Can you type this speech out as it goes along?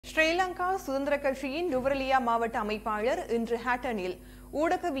ஸ்ரீலங்கா சுதந்திர கட்சியின் நுவரெலியா மாவட்ட அமைப்பாளர் இன்று ஹேட்டனில்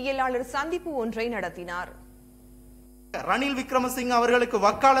ஊடகவியலாளர் சந்திப்பு ஒன்றை நடத்தினார். ரணில் விக்ரமசிங்க அவர்களுக்கு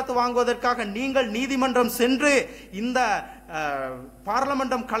வக்காலத்து வாங்குவதற்காக நீங்கள் நீதிமன்றம் சென்று இந்த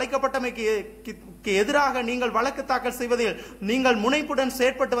பார்லமென்றம் கலைக்கப்பட்டமைக்கு எதிராக நீங்கள் வழக்கு தாக்கல் செய்வதில் நீங்கள் முனைப்புடன்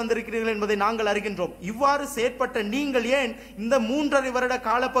செயற்பட்டு வந்திருக்கிறீர்கள் என்பதை நாங்கள் அறிகின்றோம். இவ்வாறு செயற்பட்ட நீங்கள் ஏன் இந்த 3.5 வருட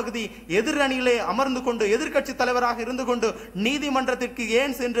காலப்பகுதி எதிரணியிலே அமர்ந்து கொண்டு எதிர்க்கட்சி தலைவராக இருந்து கொண்டு நீதிமன்றத்திற்கு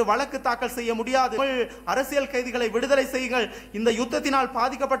ஏன் சென்று வழக்கு தாக்கல் செய்ய முடியாது? அரசியல் கைதிகளை விடுதலை செய்யுங்கள், இந்த யுத்தத்தினால்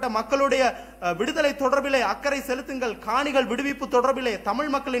பாதிக்கப்பட்ட மக்களுடைய விடுதலை தொடர்பிலே அக்கறை செலுத்துங்கள், காணிகள் விடுவிப்பு தொடர்பிலே,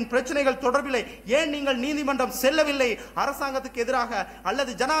 தமிழ் மக்களின் பிரச்சனைகள் தொடர்பிலே ஏன் நீங்கள் நீதிமன்றம் செல்லவில்லை? அரசாங்கத்துக்கு எதிராக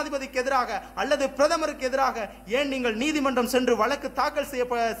அல்லது ஜனாதிபதிக்கு எதிராக அல்லது பிரதமருக்கு எதிராக ஏன் நீங்கள் நீதிமன்றம் சென்று வழக்கு தாக்கல்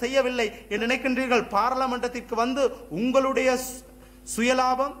செய்யவில்லை என்று நினைக்கின்றீர்கள்? பாராளுமன்றத்திற்கு வந்து உங்களுடைய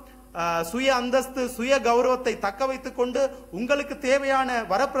சுயலாபம், சுய அந்தஸ்து, சுய கௌரவத்தை தக்க வைத்துக் கொண்டு உங்களுக்கு தேவையான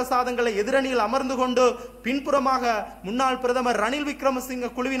வரப்பிரசாதங்களை எதிரணியில் அமர்ந்து கொண்டு பின்புறமாக முன்னாள் பிரதமர் ரணில்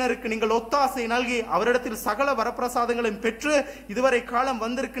விக்ரமசிங்க குழுவினருக்கு நீங்கள் ஒத்தாசை நல்கி அவரிடத்தில் சகல வரப்பிரசாதங்களையும் பெற்று இதுவரை காலம்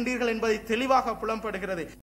வந்திருக்கின்றீர்கள் என்பதை தெளிவாக புலம்படுகிறது.